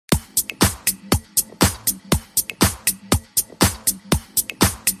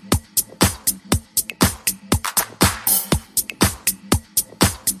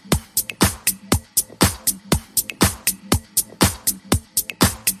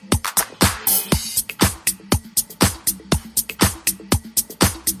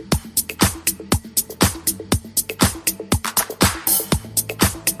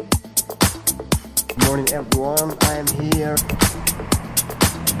morning everyone, I am here.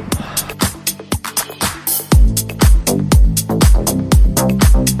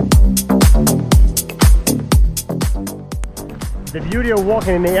 The beauty of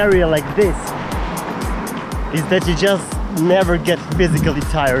walking in an area like this is that you just never get physically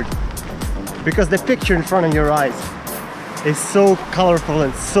tired, because the picture in front of your eyes is so colorful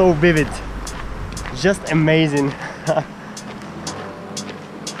and so vivid. Just amazing.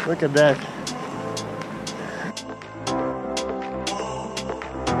 Look at that.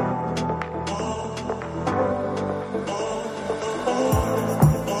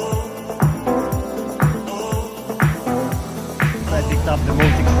 I picked up the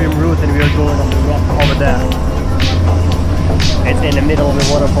most extreme route and we are going on the rock over there. It's in the middle of the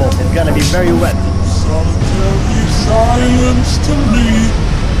waterfall. It's gonna be very wet. Silence to me.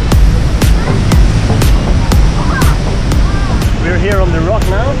 We're here on the rock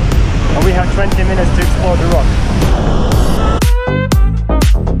now, and we have 20 minutes to explore the rock.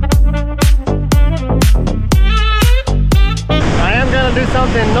 I am gonna do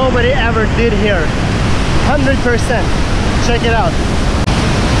something nobody ever did here. 100%. Check it out.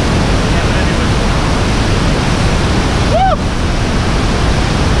 Woo!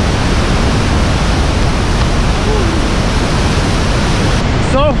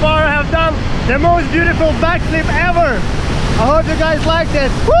 So far I have done the most beautiful backflip ever. I hope you guys liked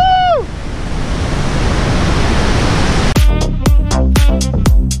it. Woo!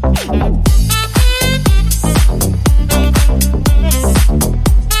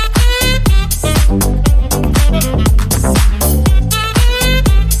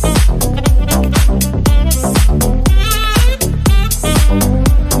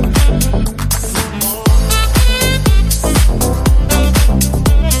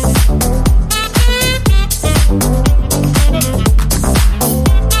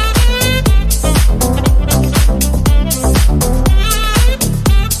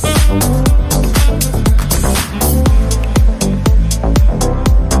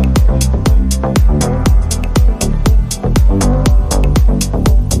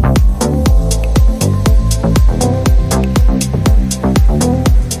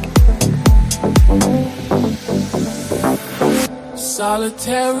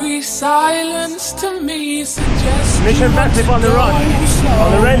 Solitary silence to me suggests Mission backflip on the rock,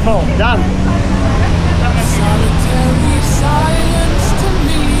 on the rainfall, done. Solitary silence to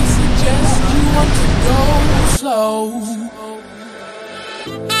me suggests you want to go slow.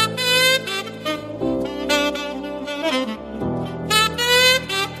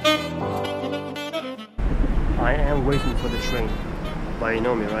 I am waiting for the train, but you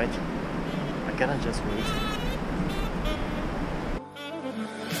know me, right? I cannot just wait.